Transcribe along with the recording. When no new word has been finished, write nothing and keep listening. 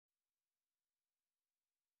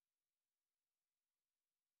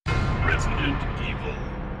Resident Evil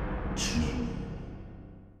 2.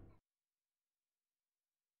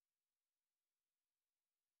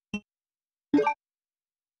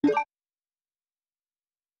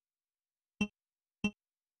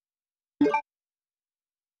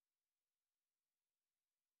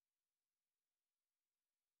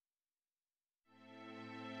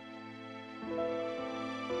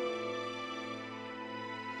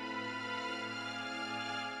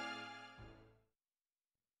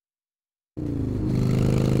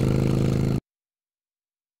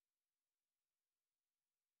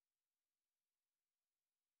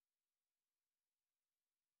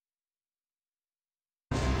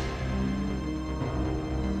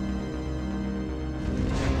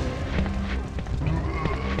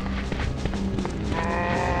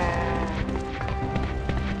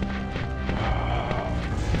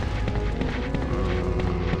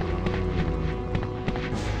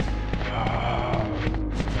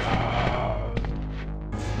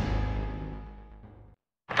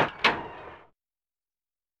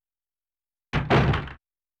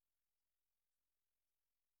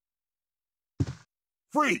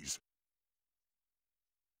 Freeze!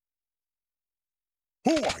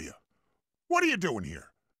 Who are you? What are you doing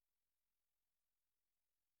here?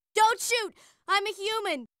 Don't shoot! I'm a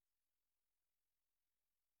human!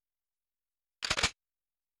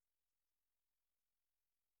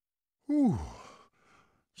 Ooh.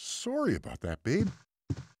 Sorry about that, babe.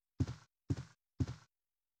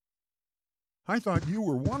 I thought you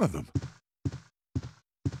were one of them.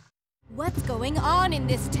 What's going on in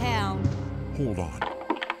this town? Hold on.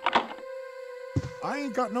 I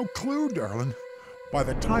ain't got no clue, darling. By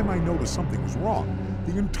the time I noticed something was wrong,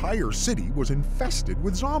 the entire city was infested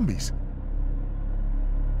with zombies.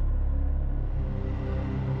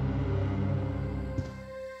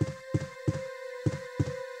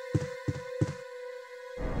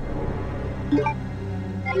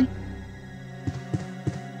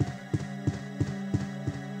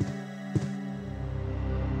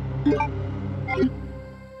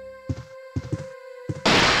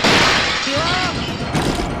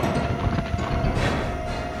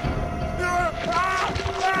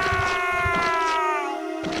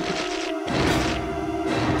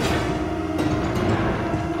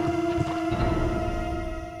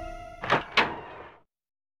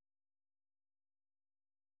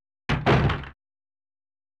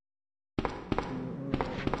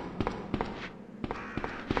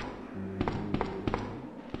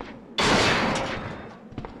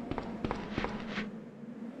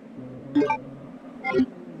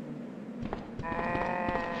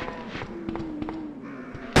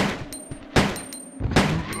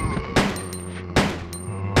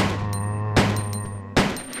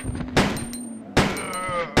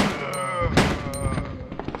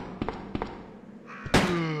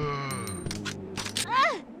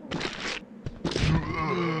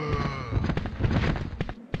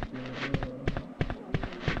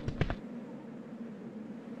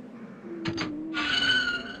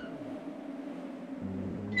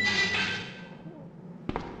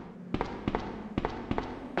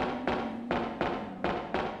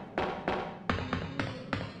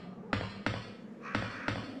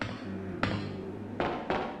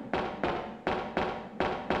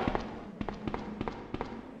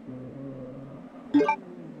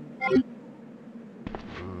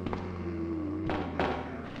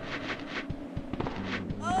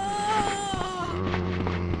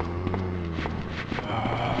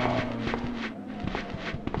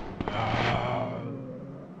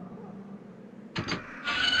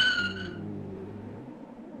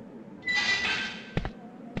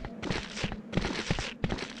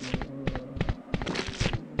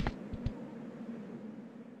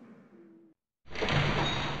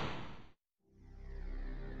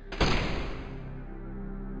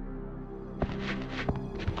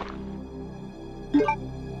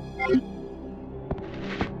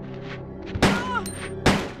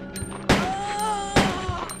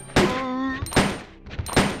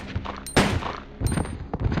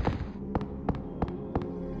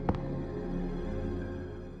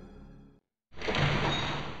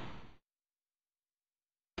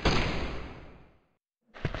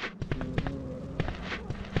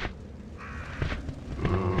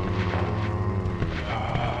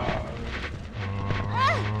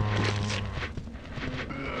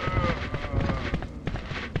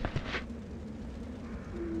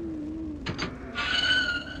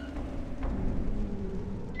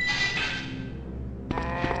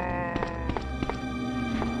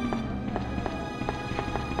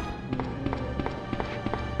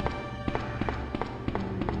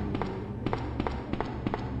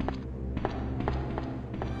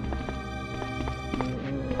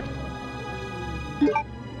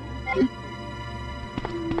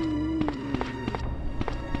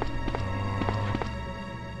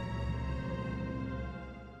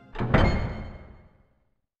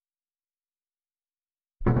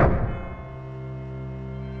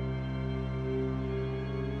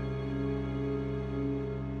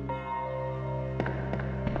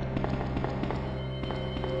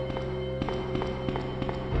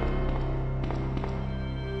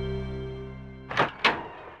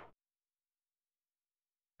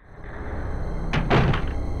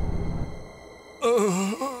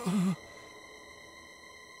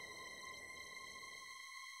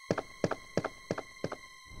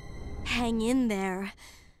 hang in there.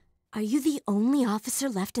 Are you the only officer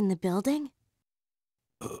left in the building?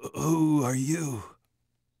 Who are you?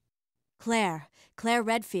 Claire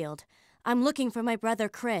Redfield. I'm looking for my brother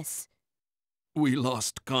Chris. We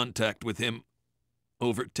lost contact with him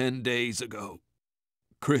over 10 days ago.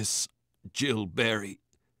 Chris, Jill, Barry.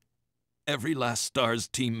 Every last STARS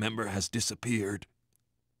team member has disappeared.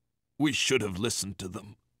 We should have listened to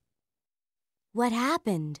them. What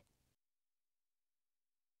happened?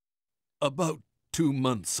 About 2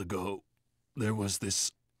 months ago, there was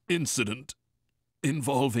this incident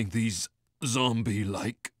involving these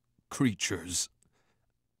zombie-like creatures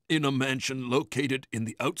in a mansion located in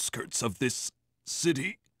the outskirts of this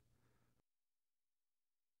city.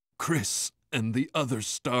 Chris and the other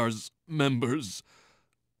STARS members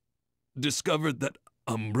discovered that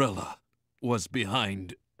Umbrella was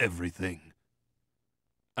behind everything,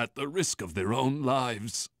 at the risk of their own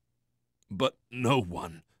lives. But no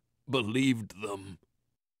one believed them.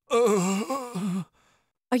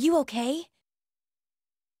 Are you okay?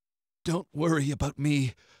 Don't worry about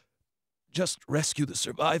me. Just rescue the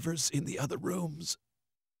survivors in the other rooms.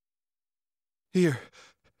 Here,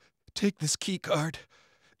 take this key card.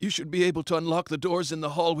 You should be able to unlock the doors in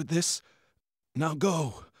the hall with this. Now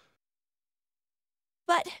go.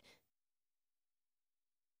 But...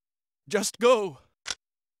 Just go.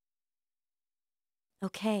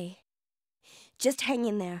 Okay. Just hang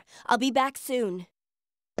in there. I'll be back soon.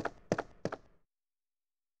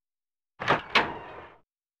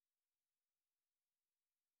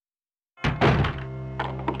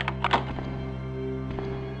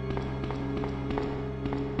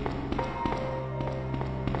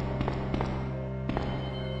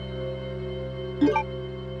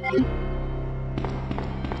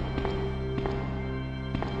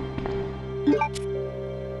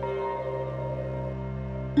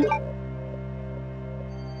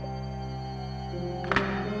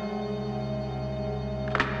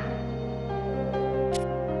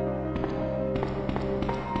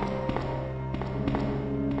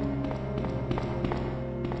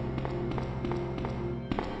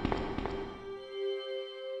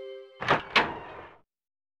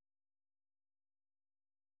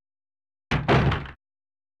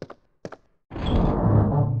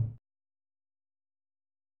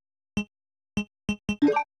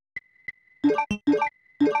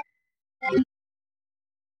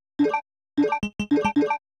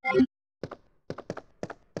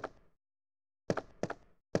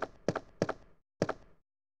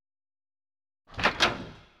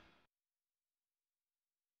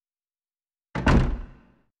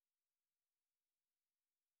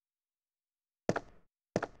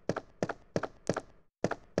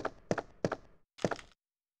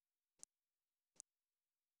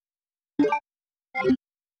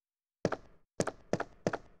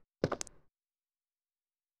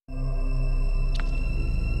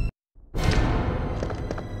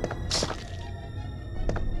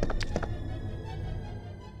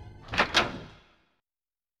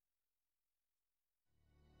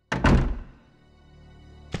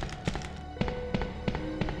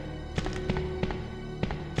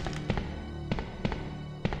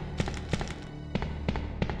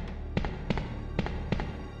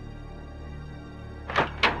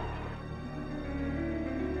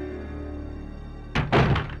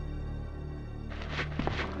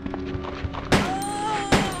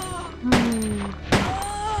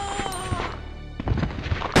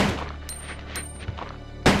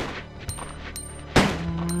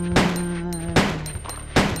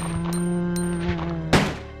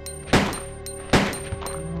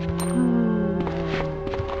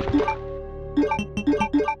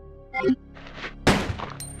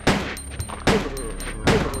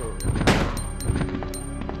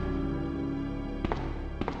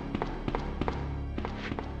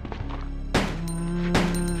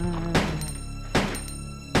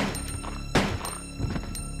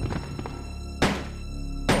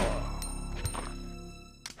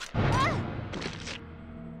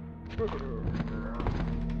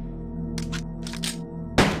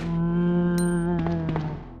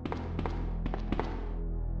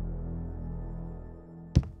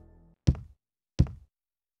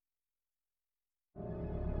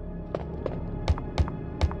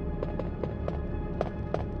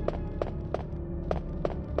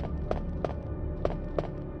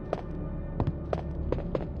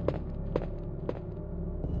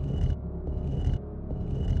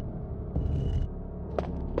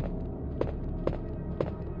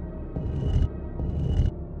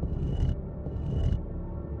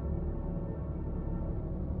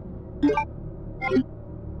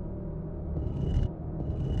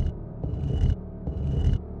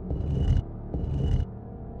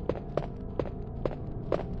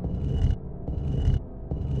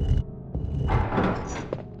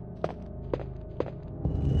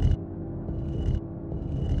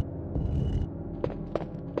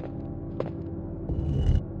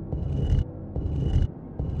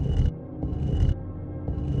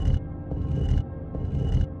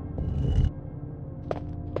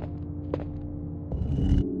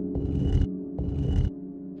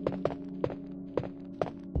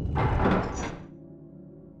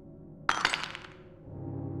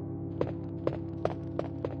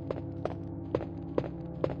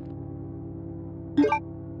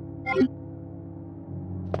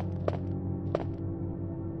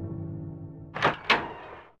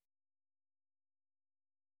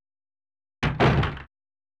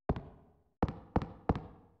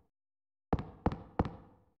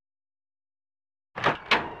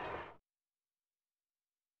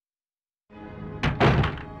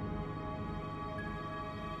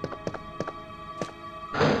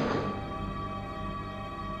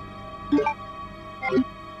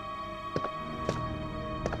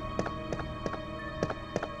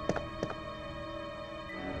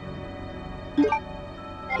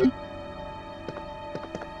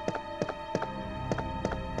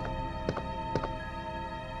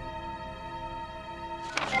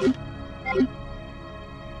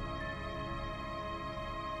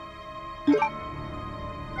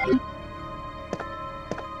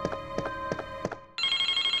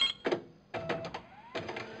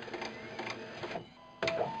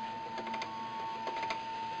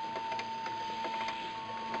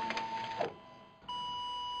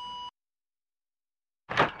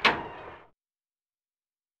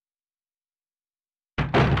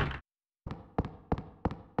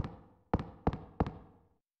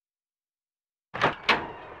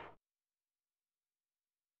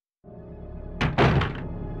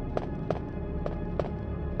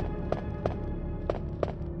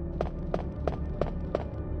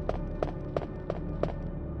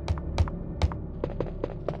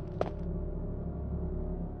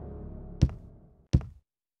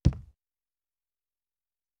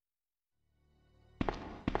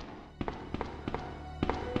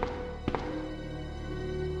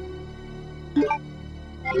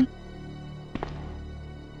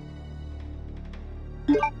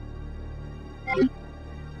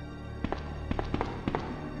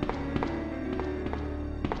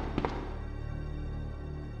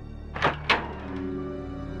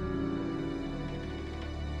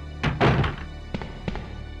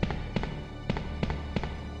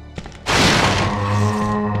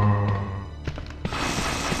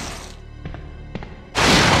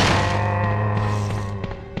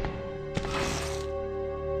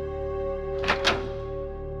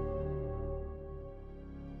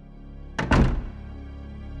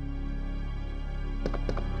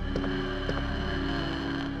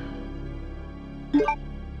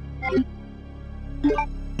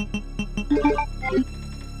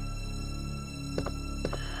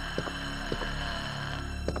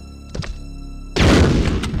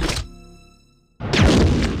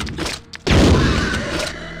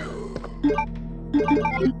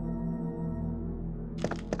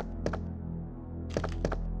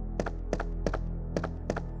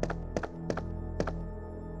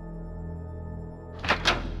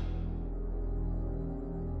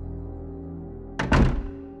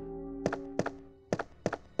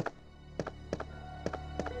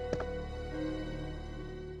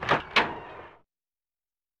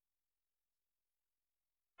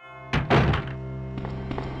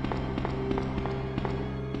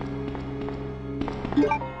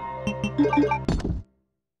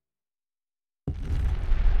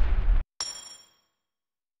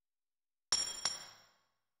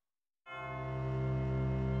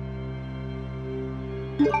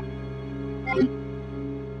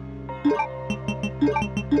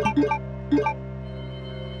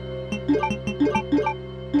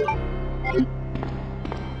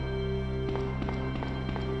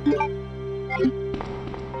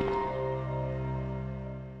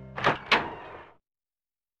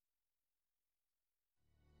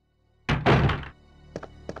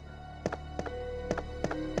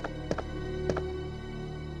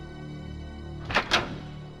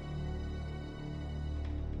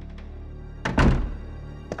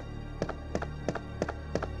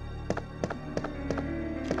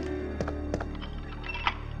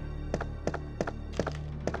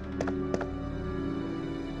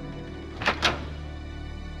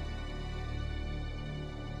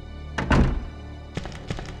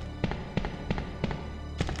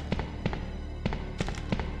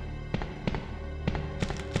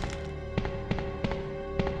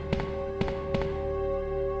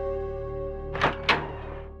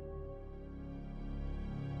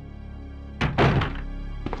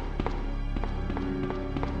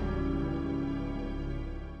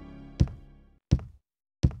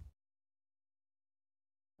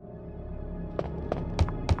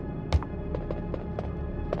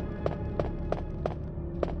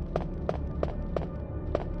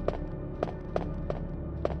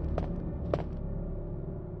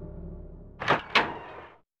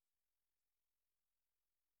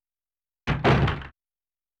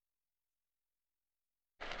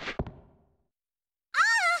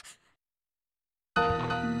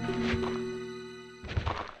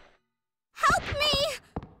 Help me!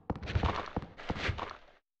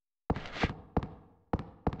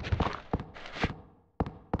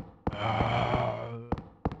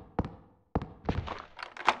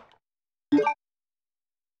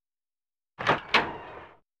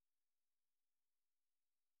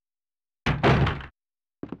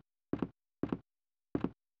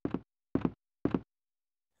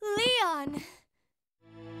 Leon!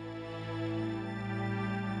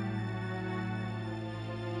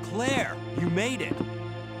 Claire, you made it!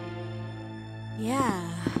 Yeah.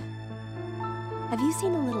 Have you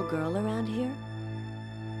seen a little girl around here?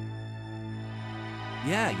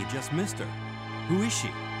 Yeah, you just missed her. Who is she?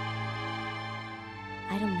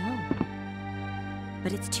 I don't know.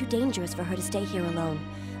 but it's too dangerous for her to stay here alone.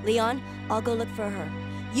 Leon, I'll go look for her.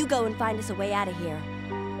 You go and find us a way out of here.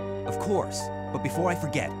 Of course. But before I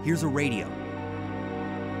forget, here's a radio.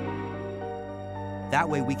 That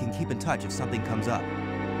way we can keep in touch if something comes up.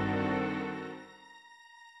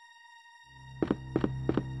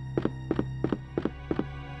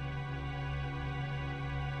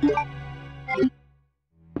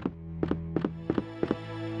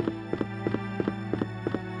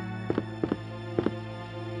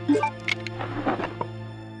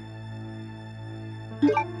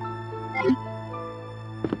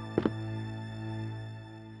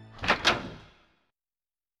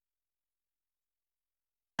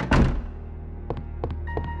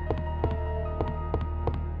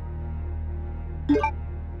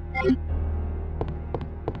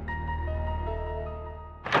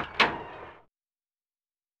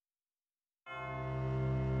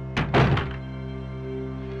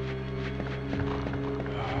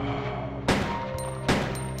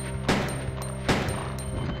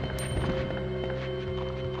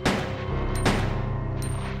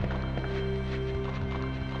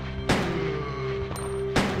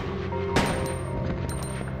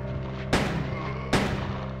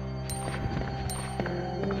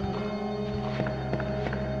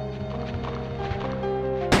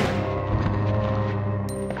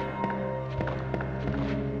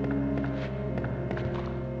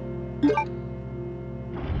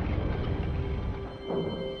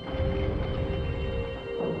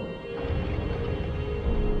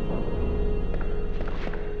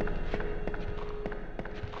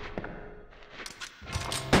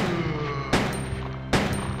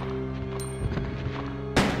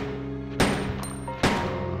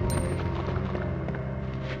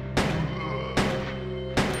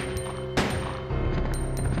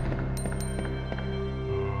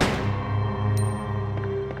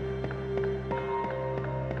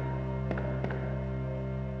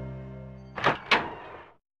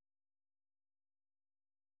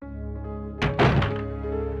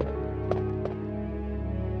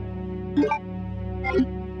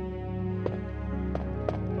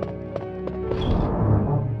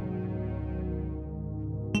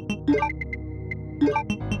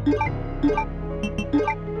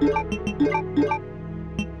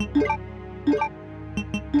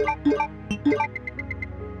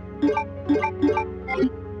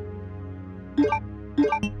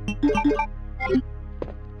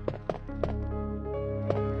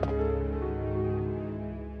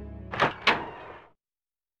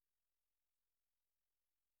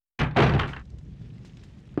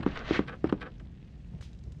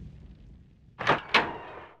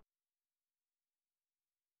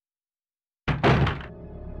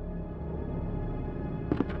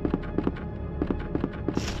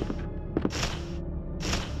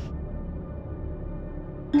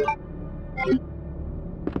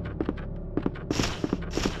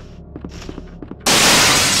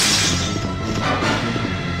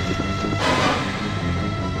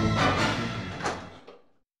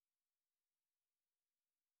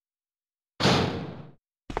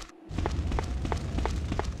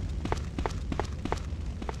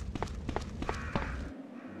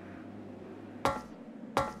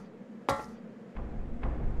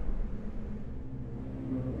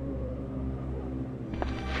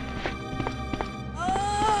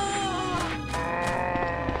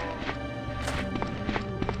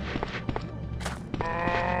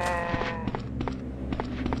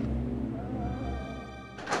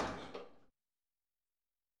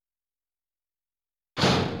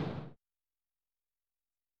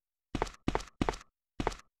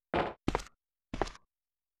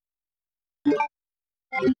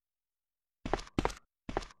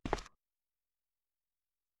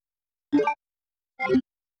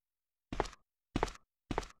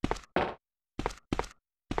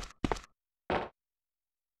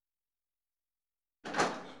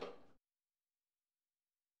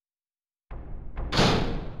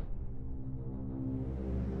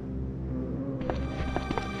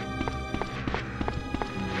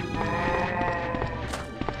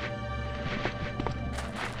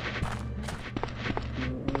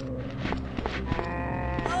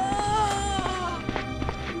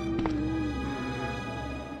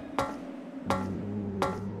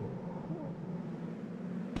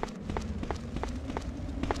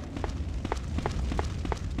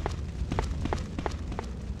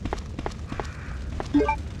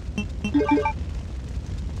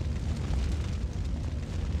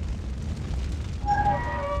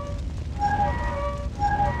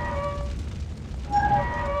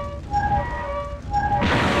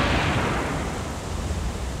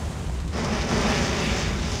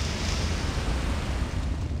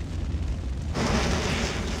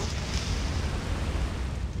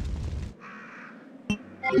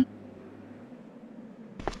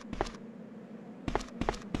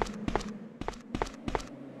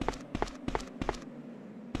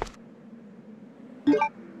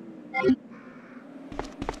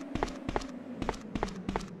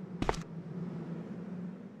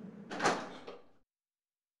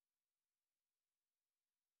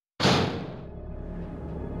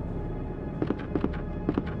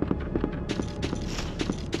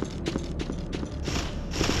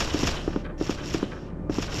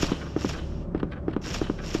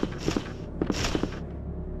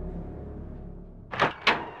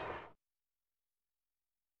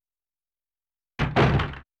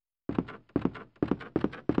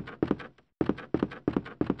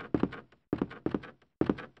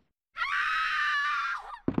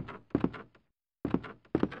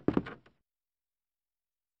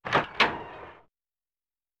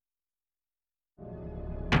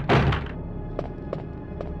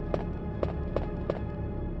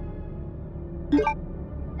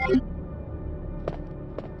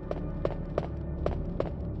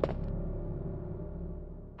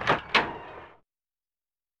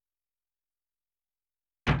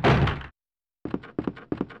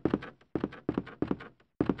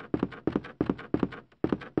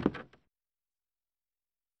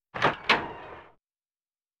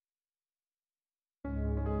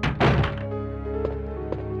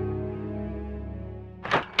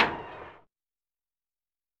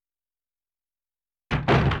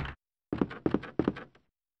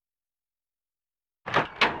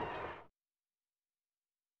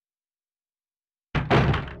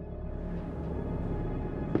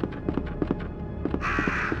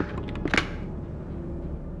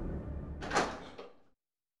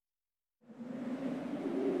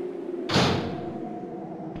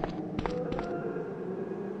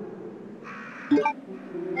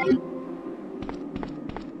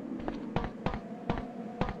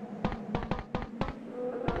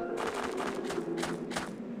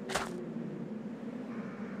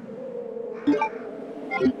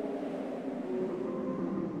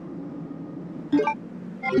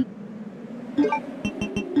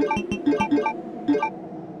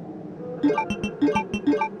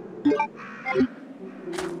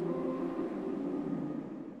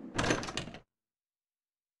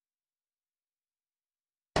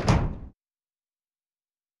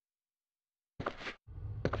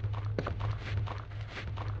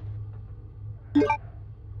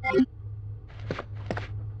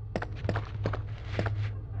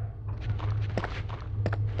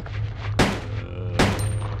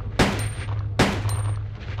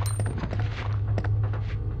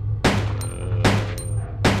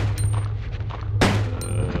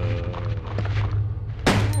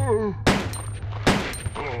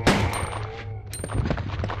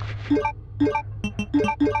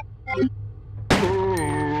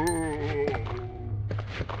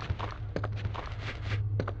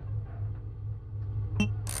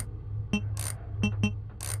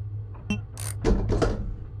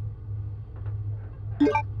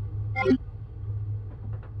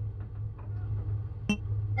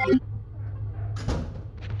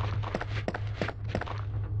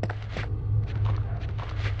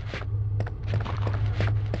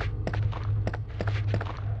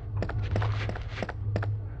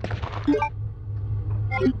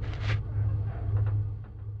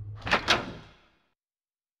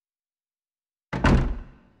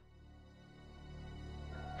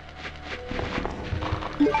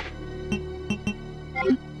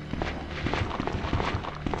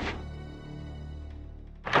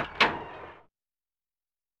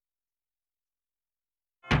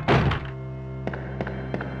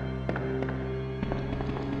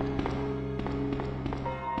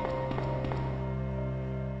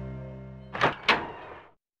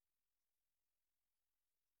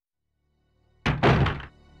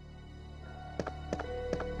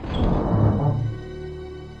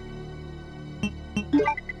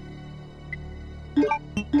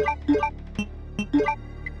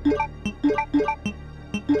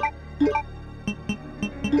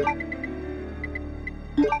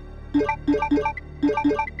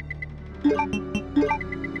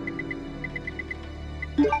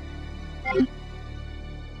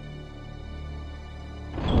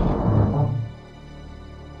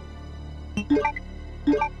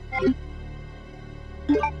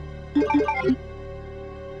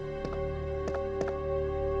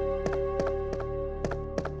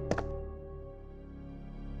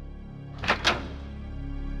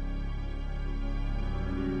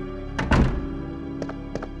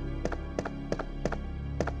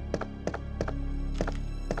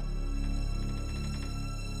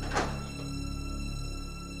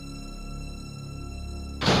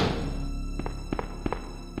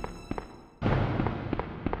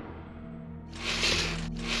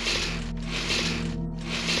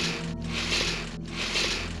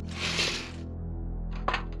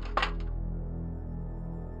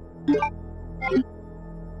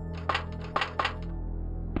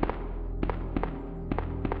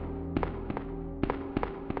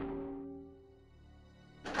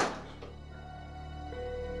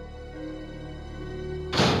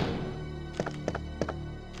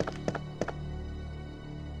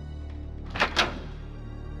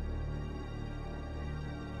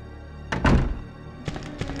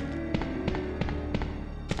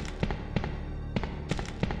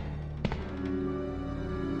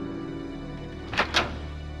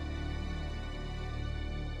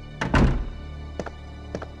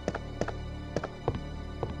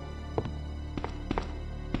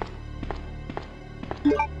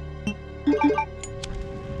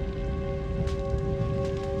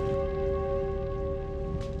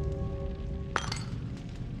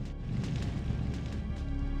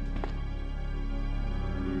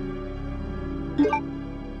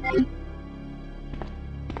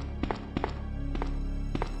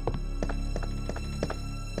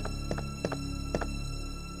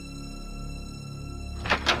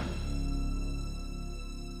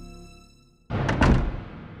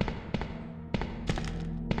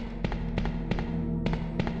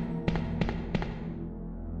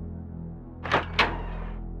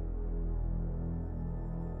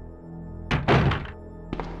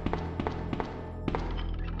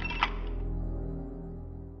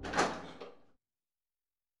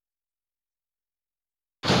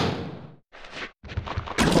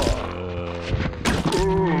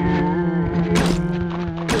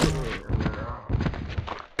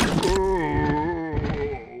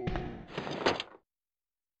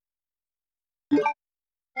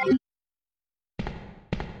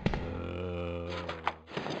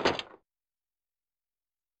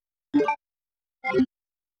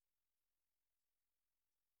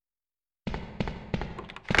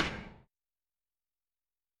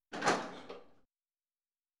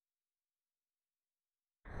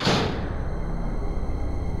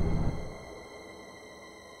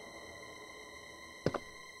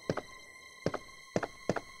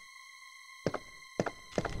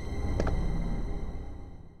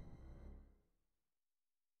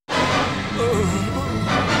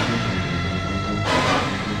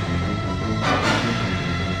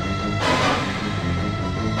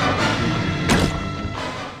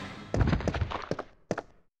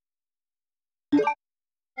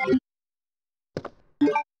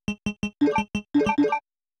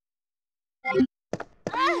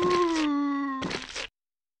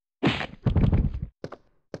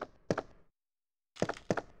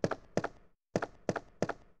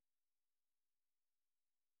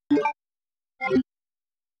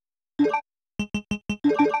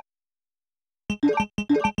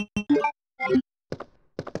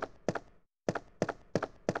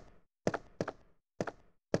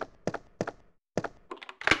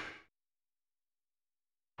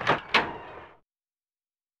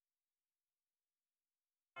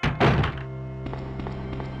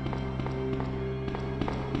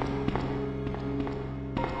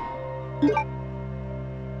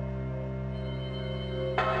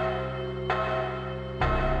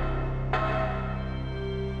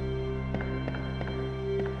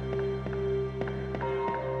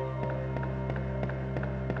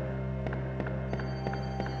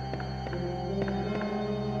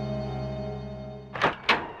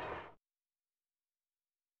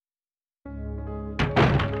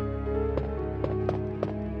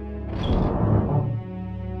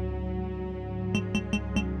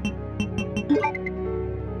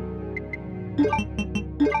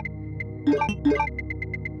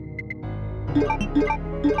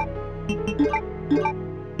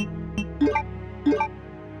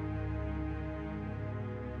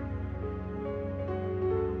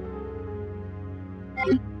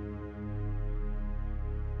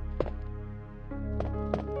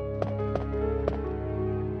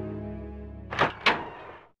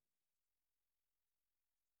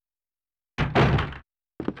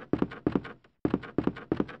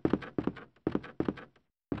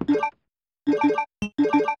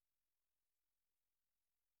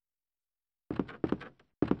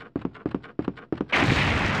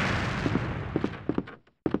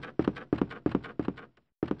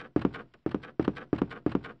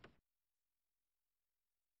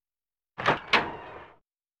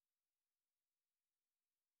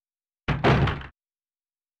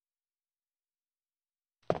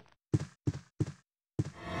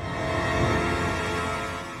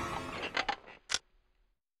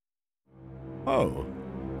 Oh,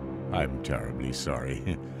 I'm terribly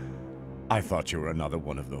sorry. I thought you were another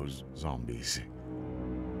one of those zombies.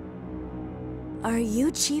 Are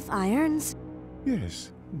you Chief Irons?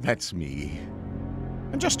 Yes, that's me.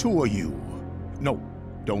 And just who are you? No,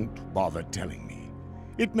 don't bother telling me.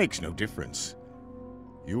 It makes no difference.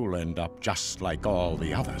 You'll end up just like all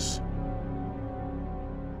the others.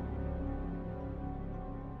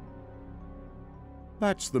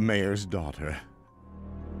 That's the mayor's daughter.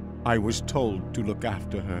 I was told to look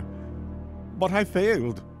after her, but I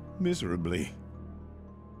failed miserably.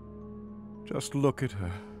 Just look at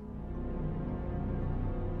her.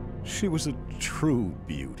 She was a true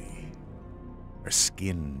beauty. Her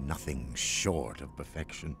skin nothing short of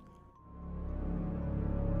perfection.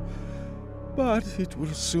 But it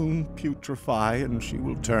will soon putrefy, and she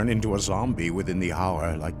will turn into a zombie within the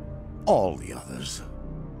hour, like all the others.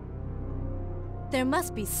 There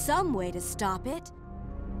must be some way to stop it.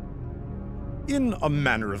 In a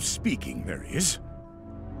manner of speaking, there is.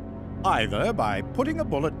 Either by putting a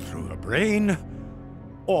bullet through her brain,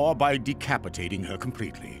 or by decapitating her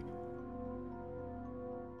completely.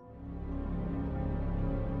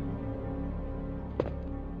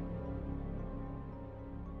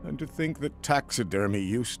 And to think that taxidermy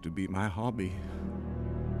used to be my hobby.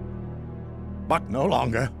 But no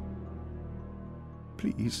longer.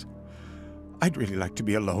 Please, I'd really like to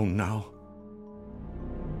be alone now.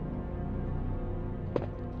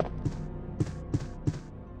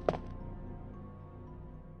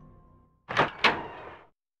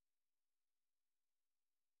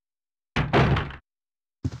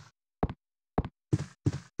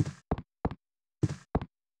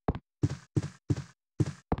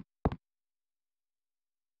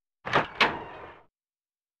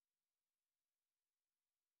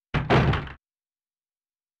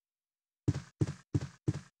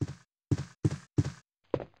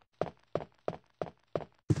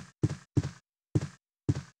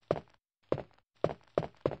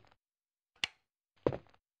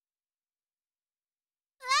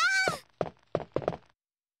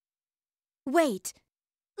 Wait.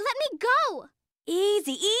 Let me go!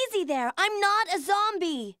 Easy, easy there. I'm not a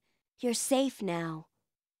zombie. You're safe now.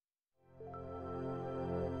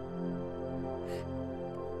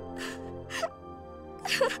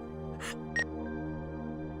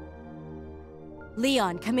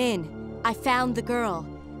 Leon, come in. I found the girl,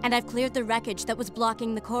 and I've cleared the wreckage that was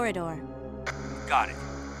blocking the corridor. Got it.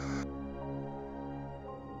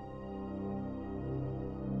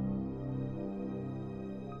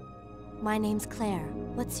 My name's Claire.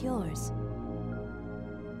 What's yours?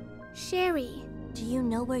 Sherry. Do you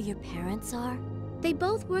know where your parents are? They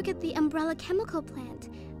both work at the Umbrella chemical plant,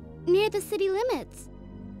 near the city limits.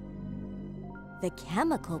 The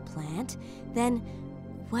chemical plant? Then,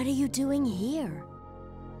 what are you doing here?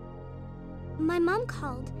 My mom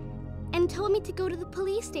called and told me to go to the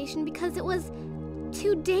police station because it was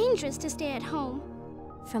too dangerous to stay at home.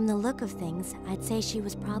 From the look of things, I'd say she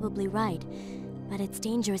was probably right. But it's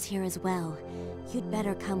dangerous here as well. You'd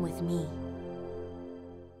better come with me.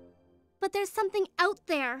 But there's something out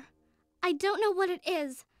there. I don't know what it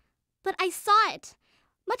is, but I saw it.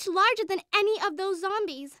 Much larger than any of those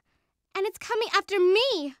zombies. And it's coming after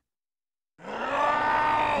me.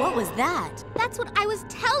 What was that? That's what I was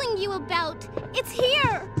telling you about. It's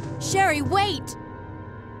here. Sherry, wait!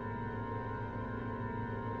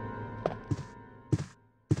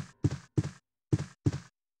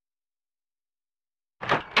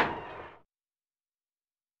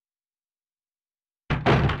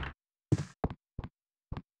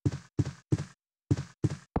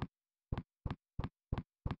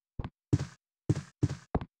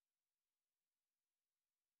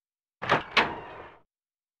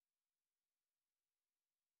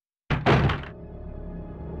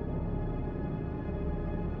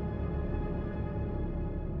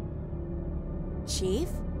 Chief?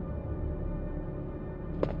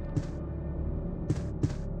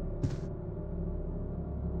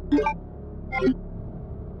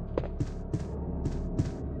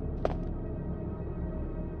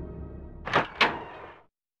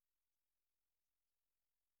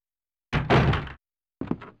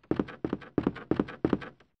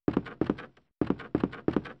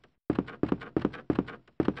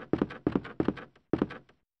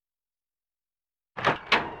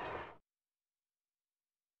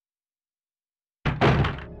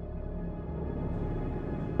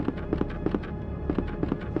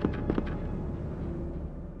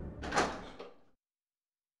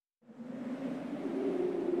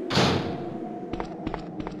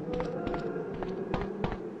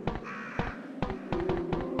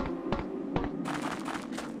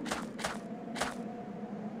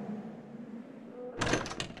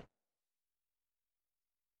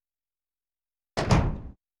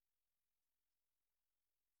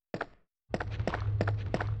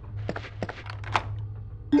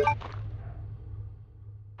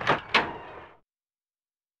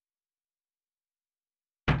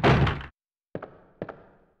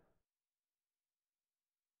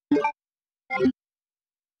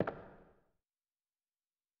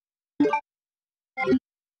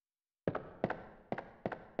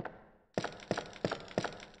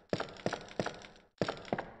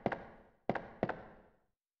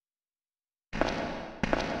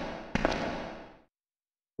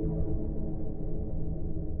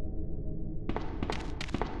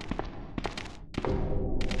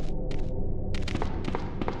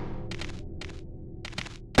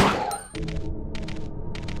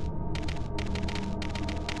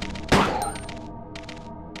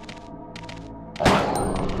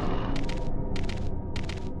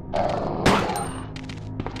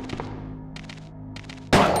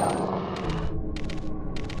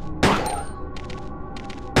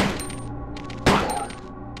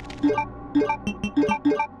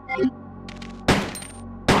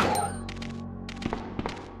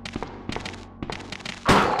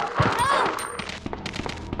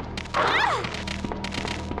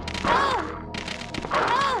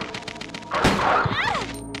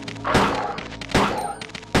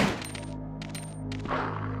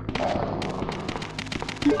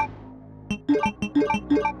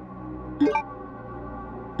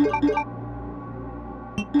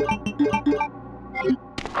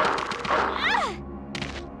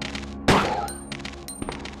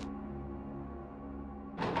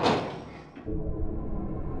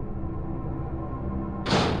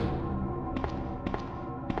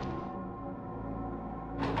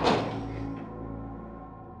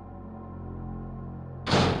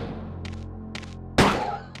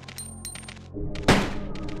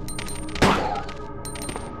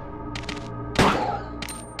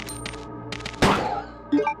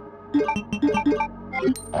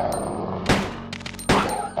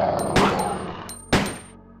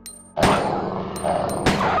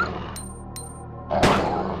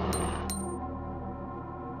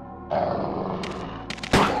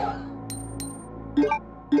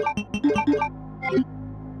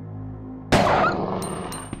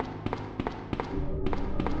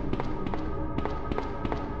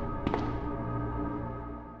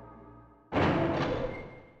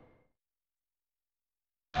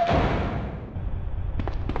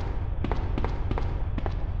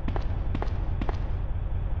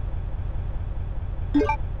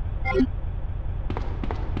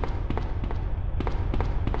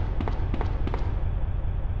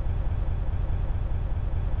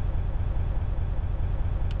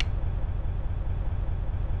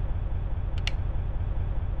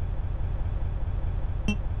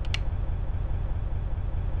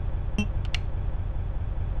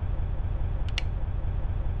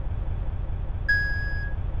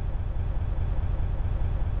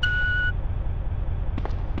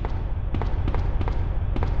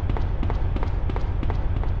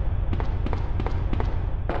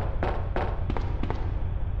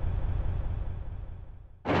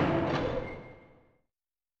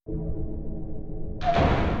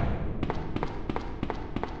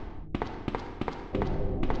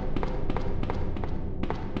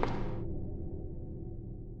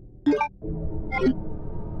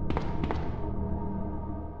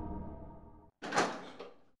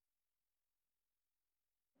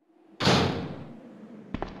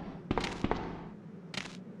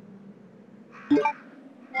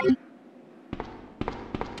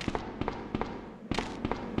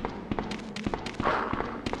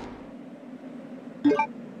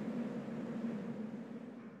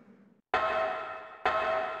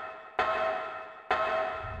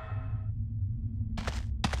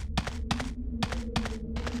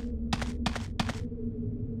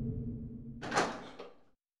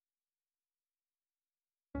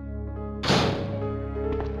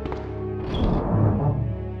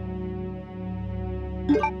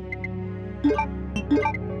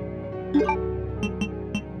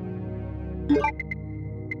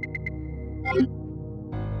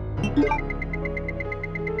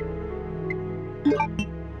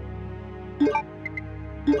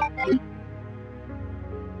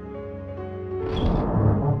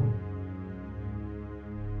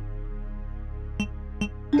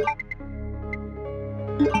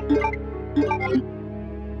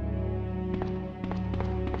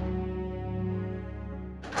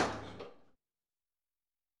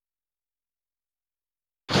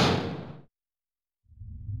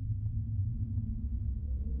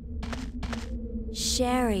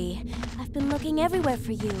 Sherry, I've been looking everywhere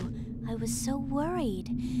for you. I was so worried.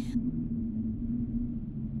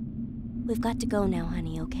 We've got to go now,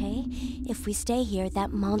 honey, okay? If we stay here,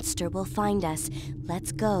 that monster will find us.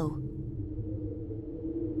 Let's go.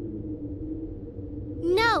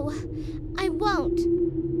 No, I won't.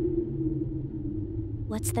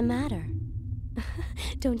 What's the matter?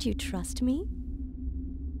 Don't you trust me?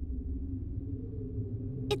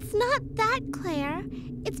 It's not that, Claire.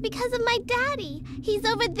 It's because of my daddy. He's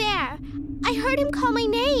over there. I heard him call my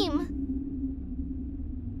name.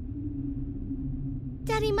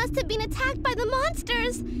 Daddy must have been attacked by the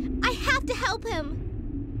monsters. I have to help him.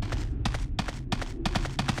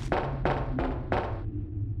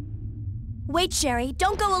 Wait, Sherry,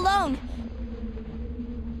 don't go alone!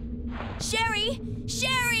 Sherry!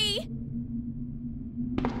 Sherry!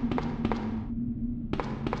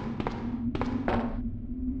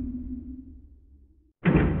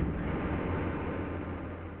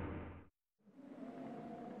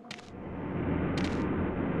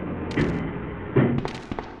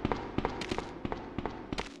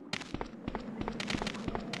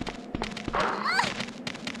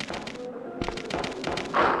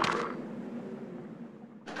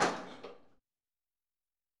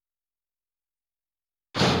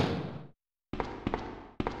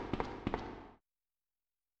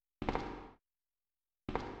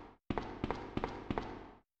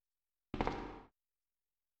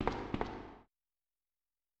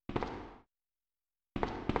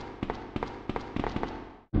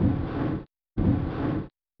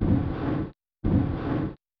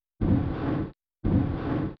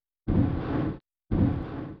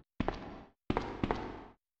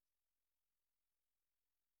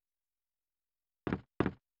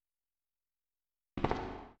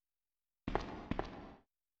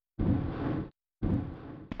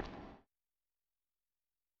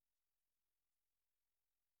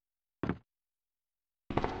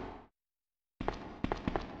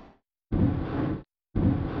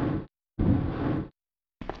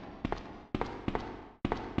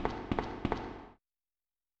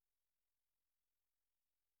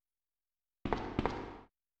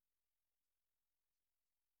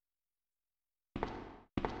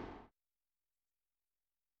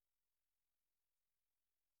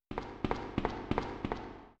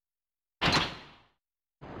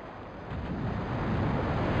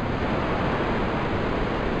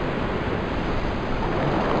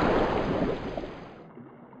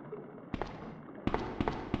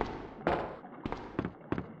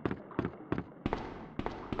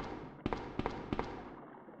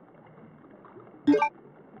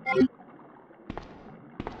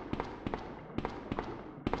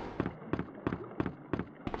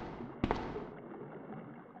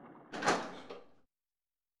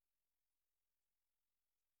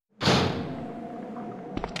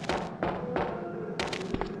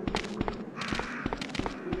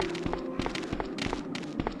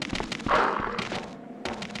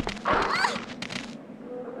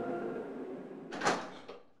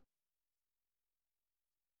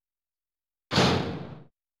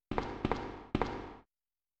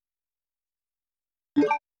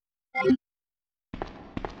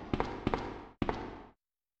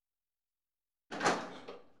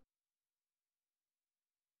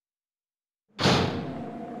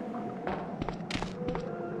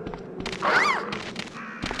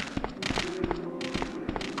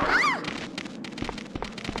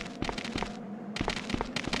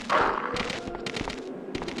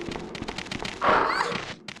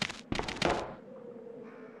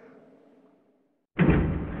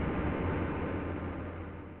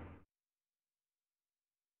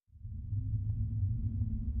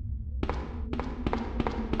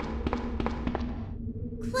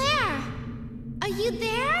 you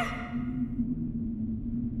there?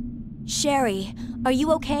 Sherry, are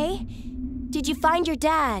you okay? Did you find your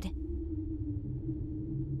dad?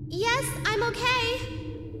 Yes, I'm okay.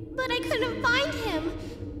 But I couldn't find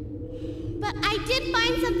him. But I did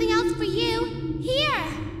find something else for you. Here!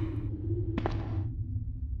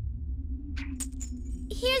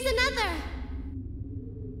 Here's another.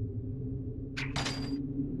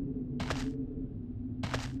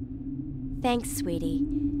 Thanks, sweetie.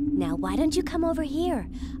 Now, why don't you come over here?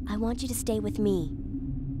 I want you to stay with me.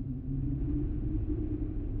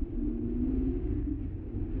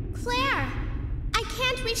 Claire! I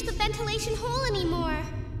can't reach the ventilation hole anymore.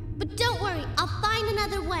 But don't worry, I'll find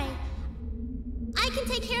another way. I can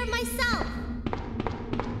take care of myself.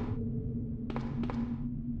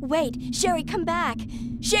 Wait, Sherry, come back!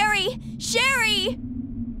 Sherry! Sherry!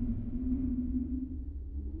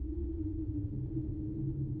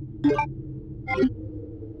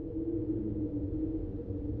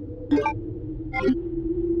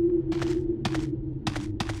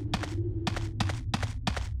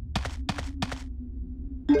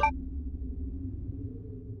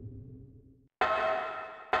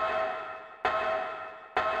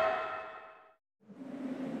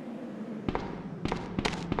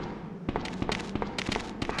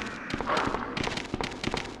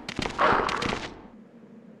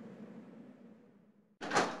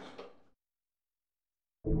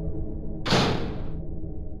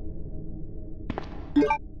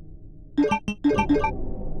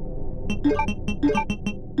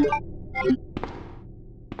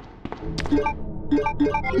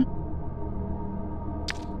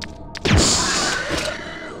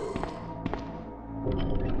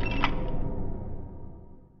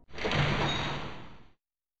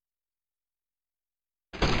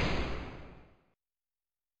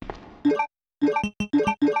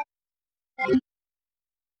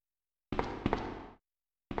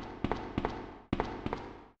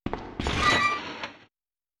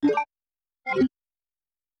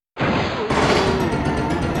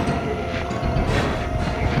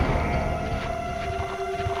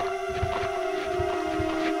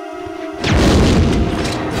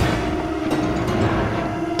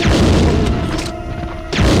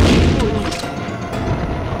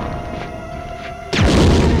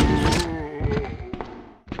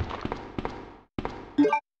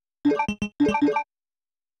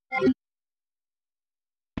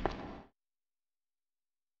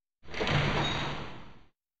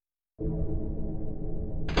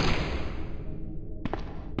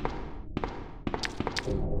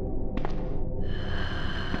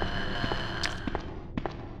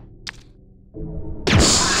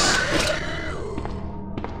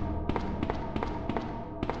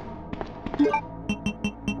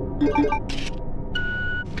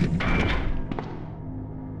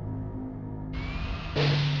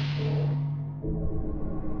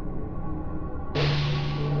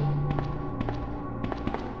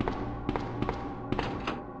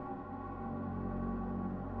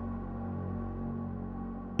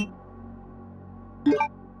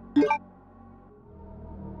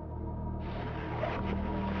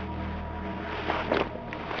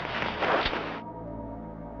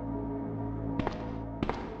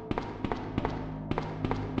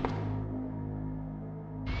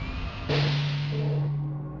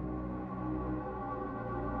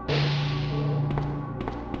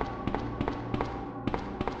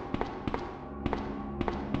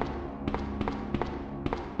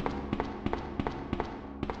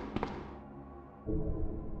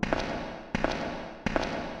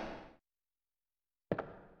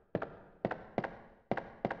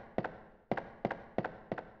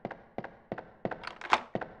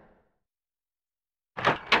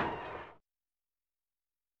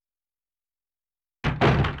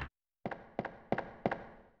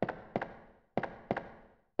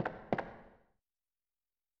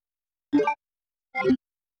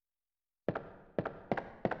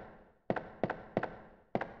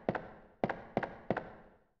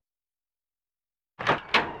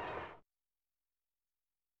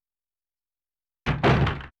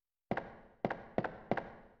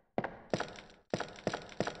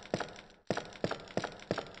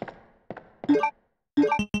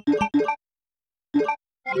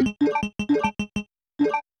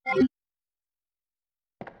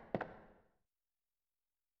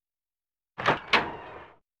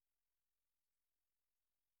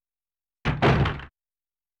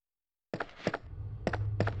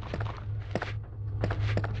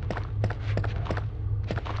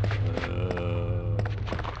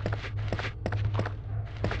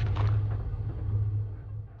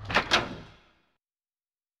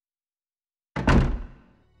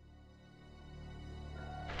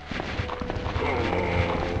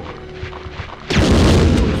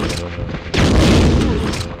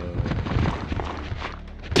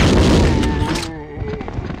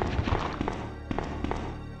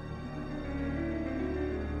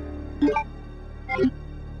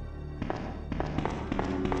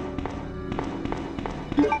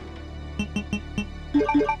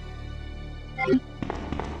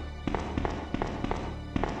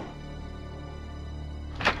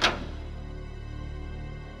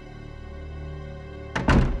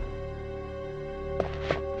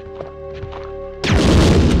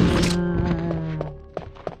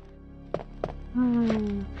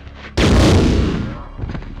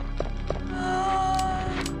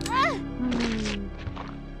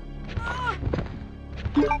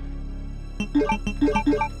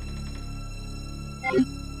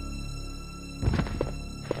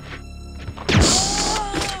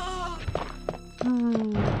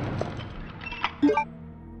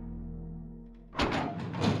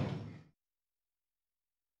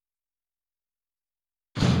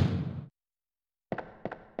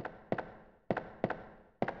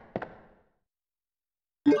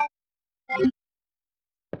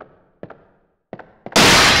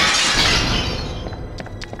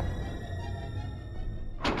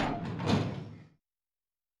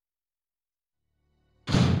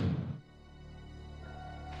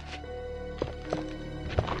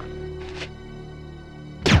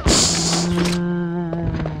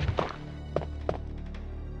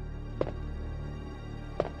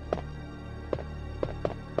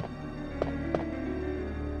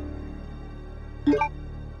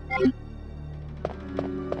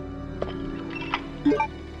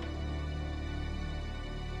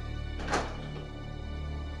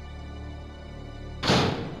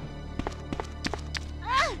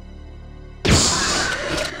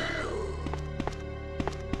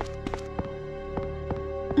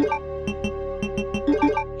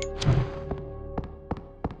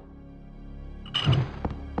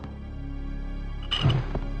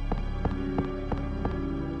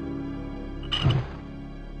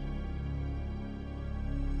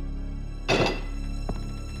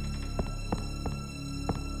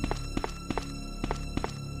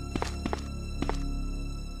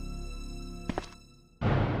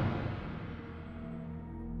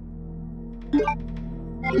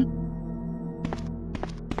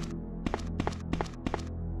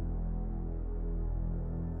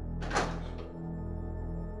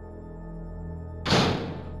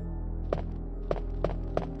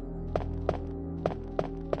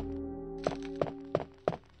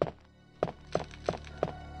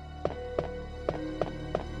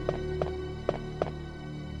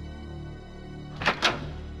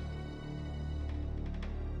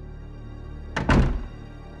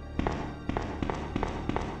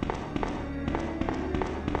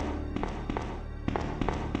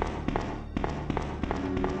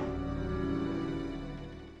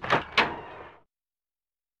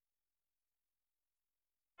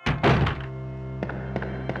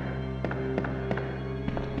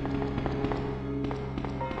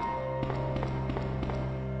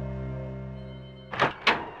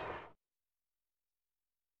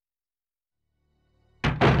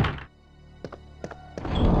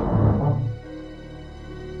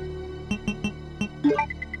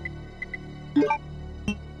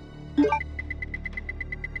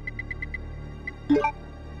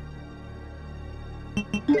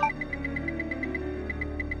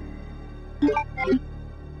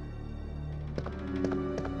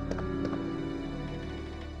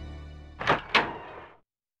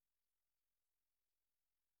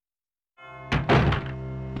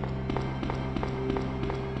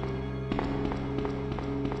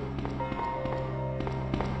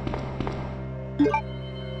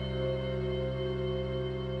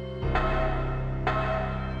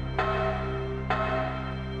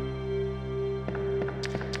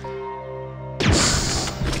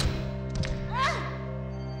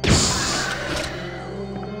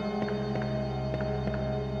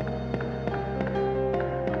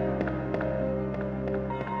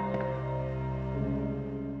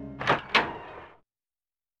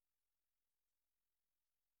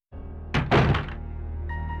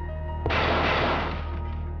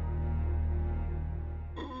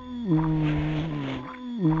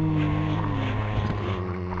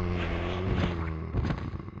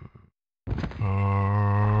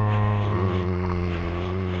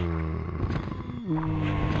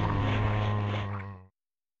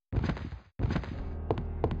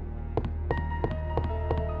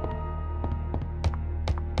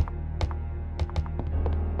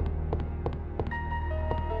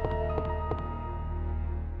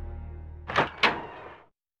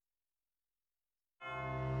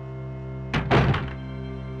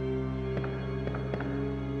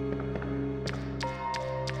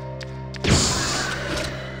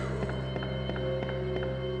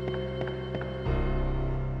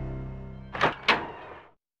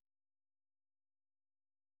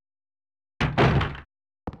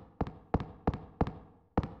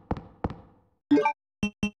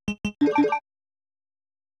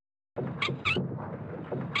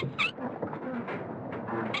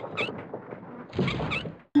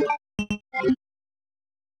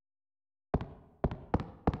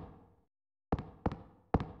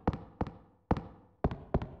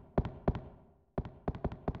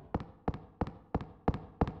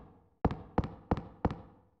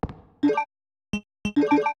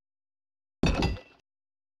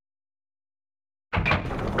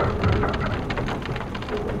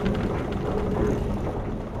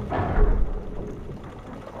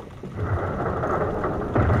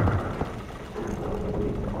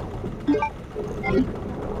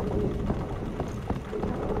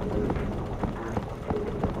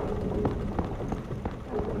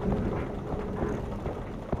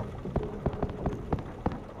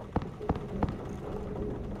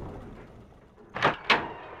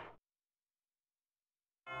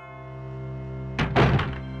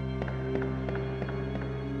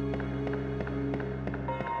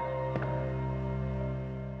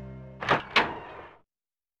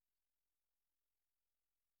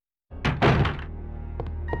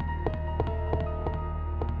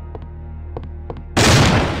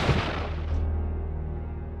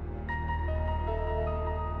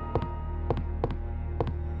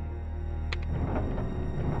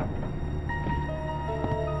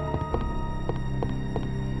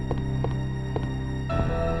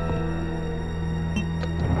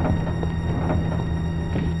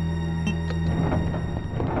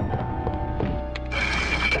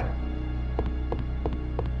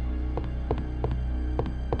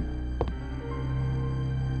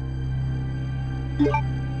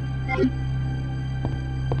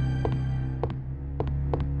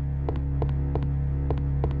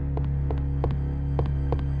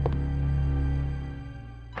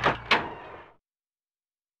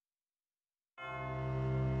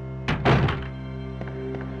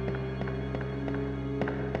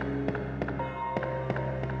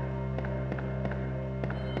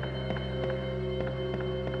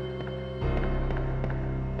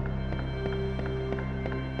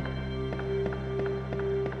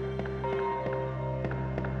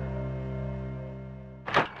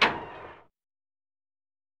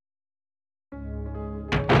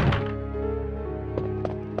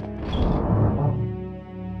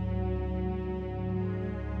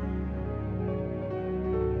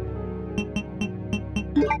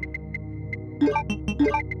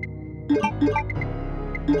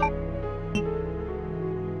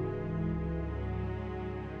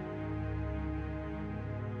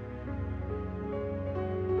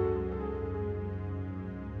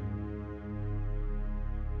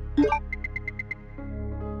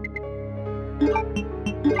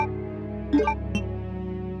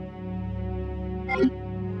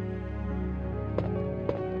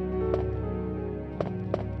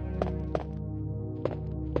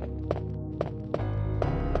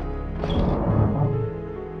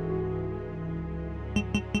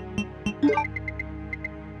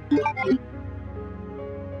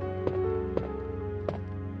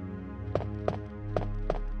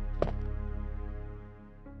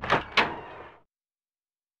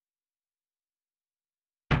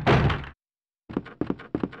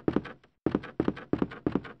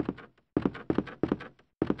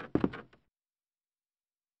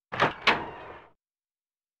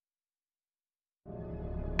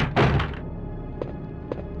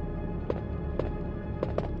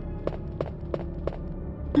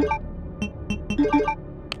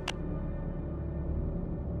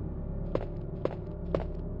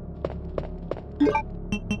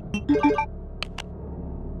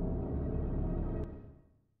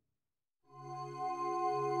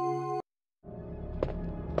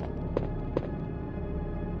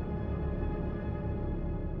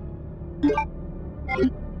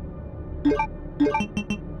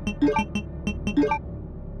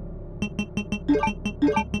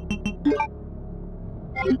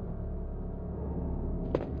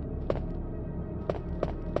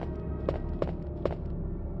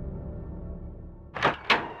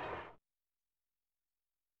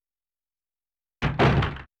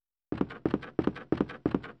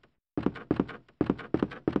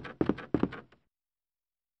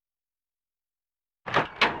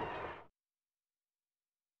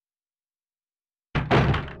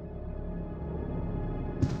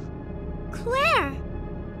 Claire!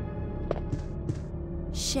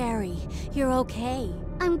 Sherry, you're okay.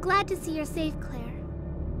 I'm glad to see you're safe, Claire.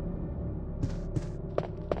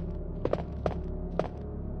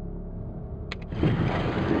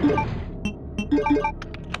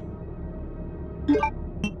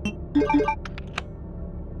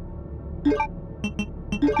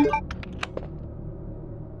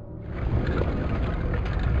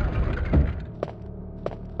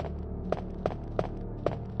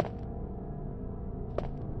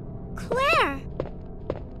 Claire!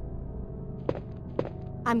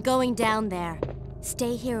 I'm going down there.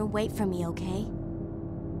 Stay here and wait for me, okay?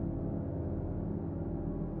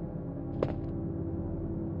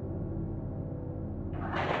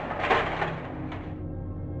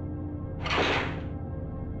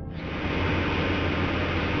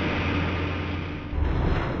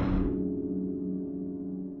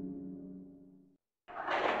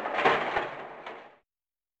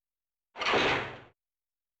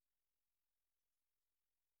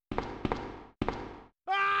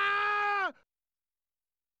 Ah!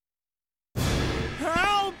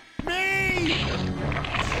 Help me!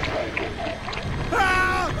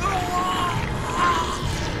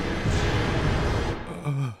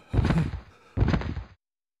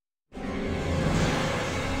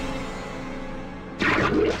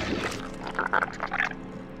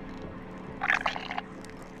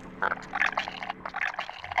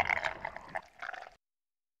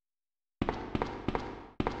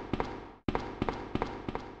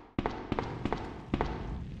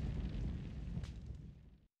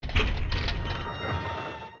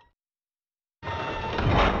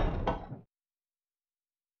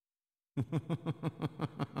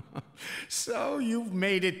 So you've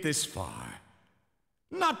made it this far.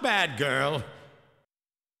 Not bad, girl.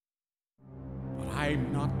 But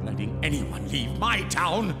I'm not letting anyone leave my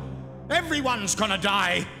town. Everyone's gonna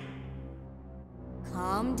die.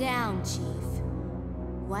 Calm down, Chief.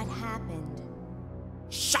 What happened?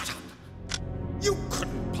 Shut up! You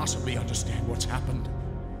couldn't possibly understand what's happened.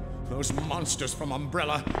 Those monsters from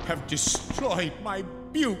Umbrella have destroyed my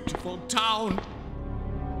beautiful town.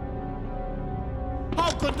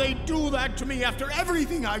 How could they do that to me after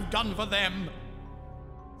everything I've done for them?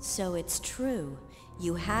 So it's true.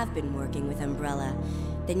 You have been working with Umbrella.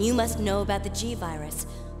 Then you must know about the G-Virus.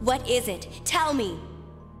 What is it? Tell me!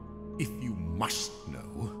 If you must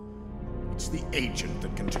know, it's the agent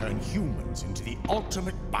that can turn humans into the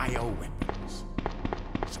ultimate bioweapons.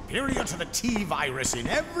 Superior to the T-Virus in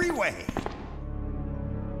every way.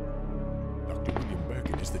 Dr. William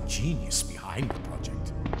Birkin is the genius behind the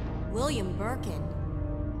project. William Birkin?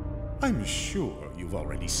 I'm sure you've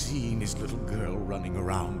already seen his little girl running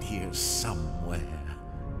around here somewhere.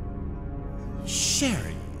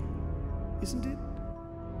 Sherry, isn't it?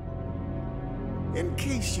 In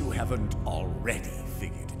case you haven't already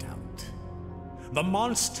figured it out, the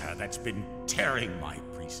monster that's been tearing my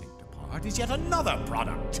precinct apart is yet another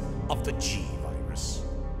product of the G-Virus.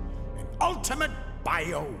 An ultimate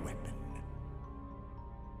bioweapon.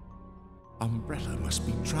 Umbrella must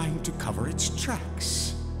be trying to cover its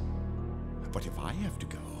tracks. But if I have to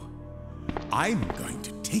go, I'm going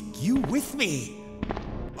to take you with me.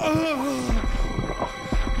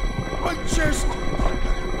 I just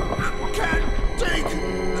can't take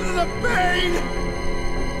the pain.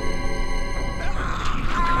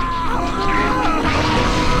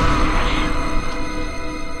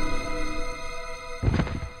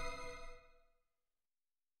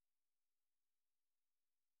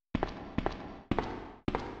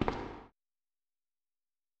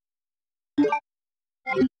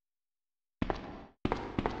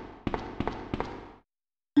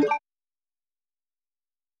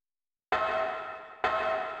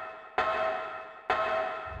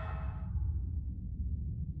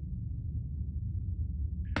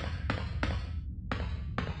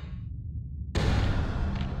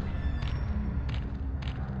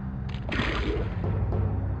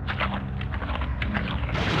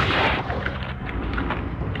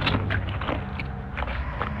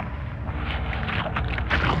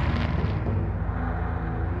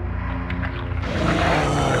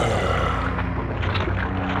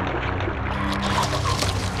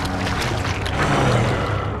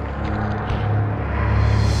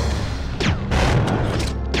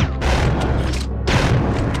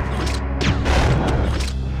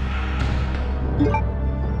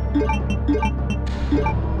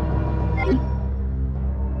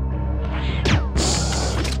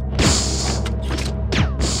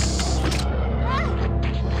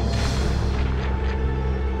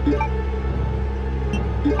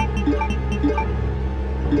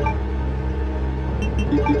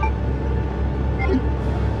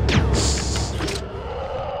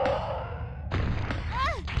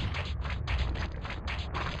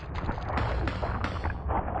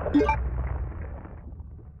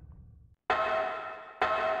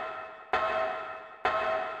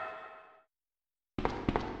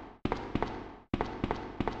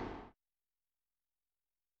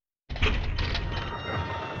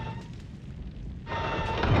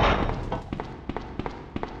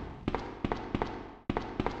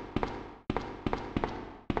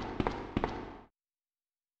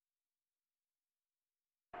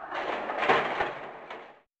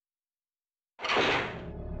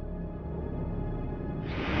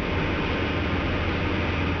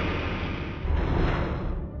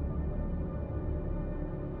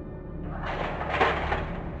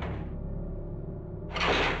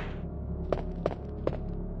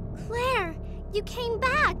 You came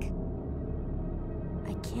back!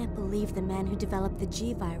 I can't believe the man who developed the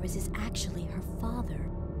G-Virus is actually her father.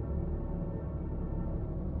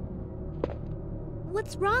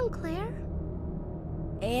 What's wrong, Claire?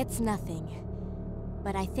 It's nothing.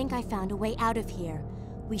 But I think I found a way out of here.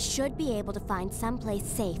 We should be able to find someplace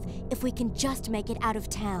safe if we can just make it out of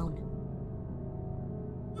town.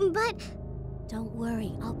 But... Don't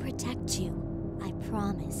worry, I'll protect you. I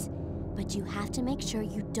promise. But you have to make sure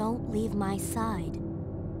you don't leave my side.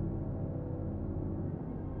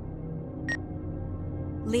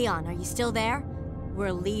 Leon, are you still there?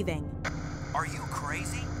 We're leaving. Are you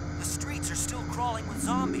crazy? The streets are still crawling with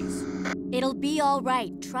zombies. It'll be all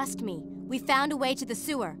right, trust me. We found a way to the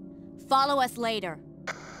sewer. Follow us later.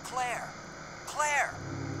 Claire! Claire!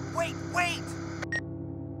 Wait, wait!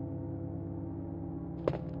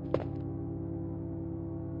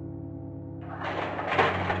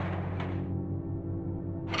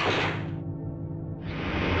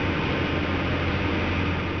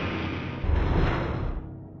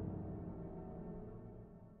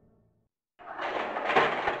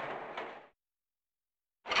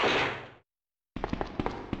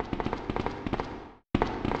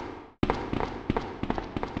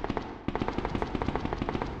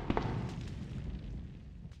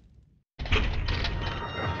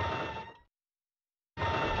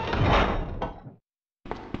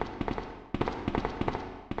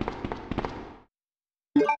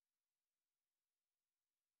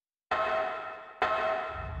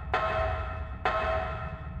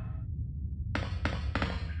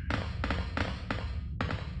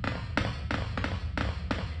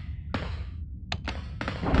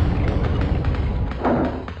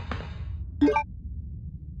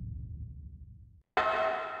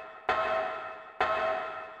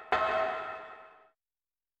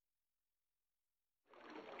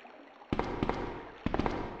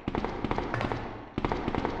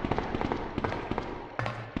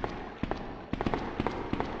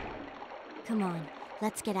 Come on,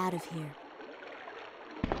 let's get out of here.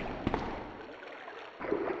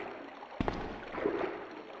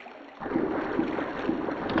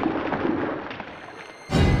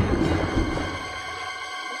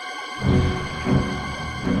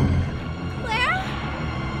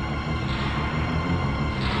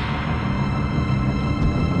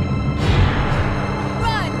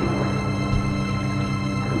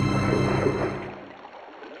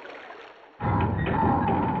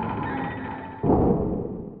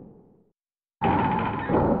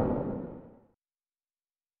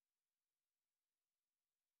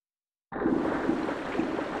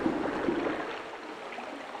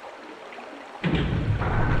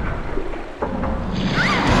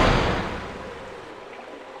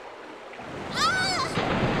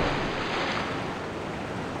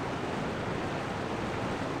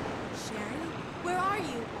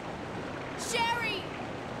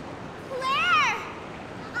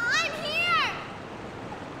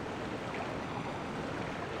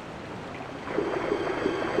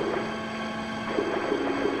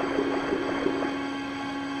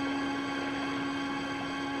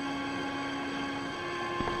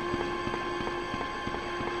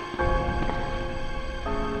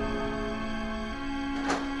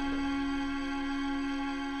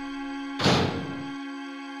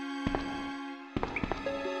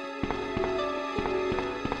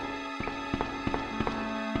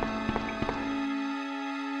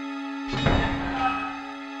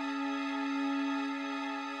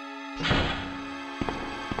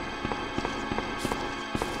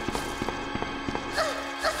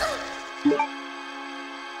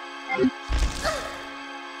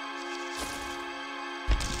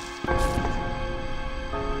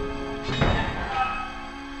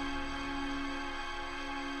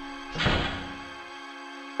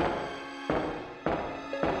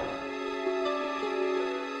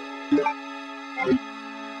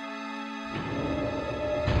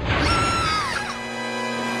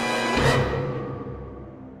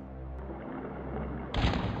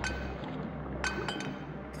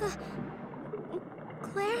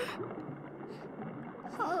 Claire?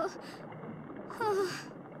 Oh.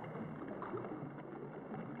 Oh.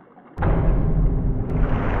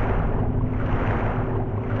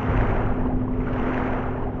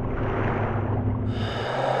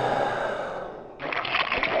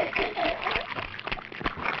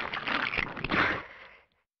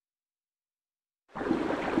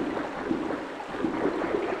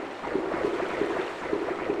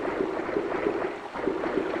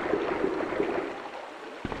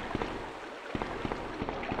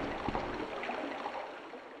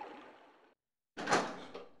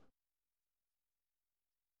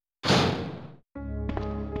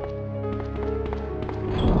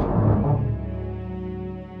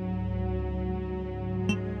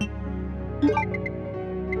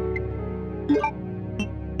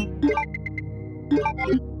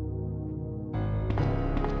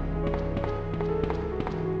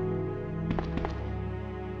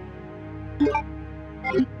 Yeah.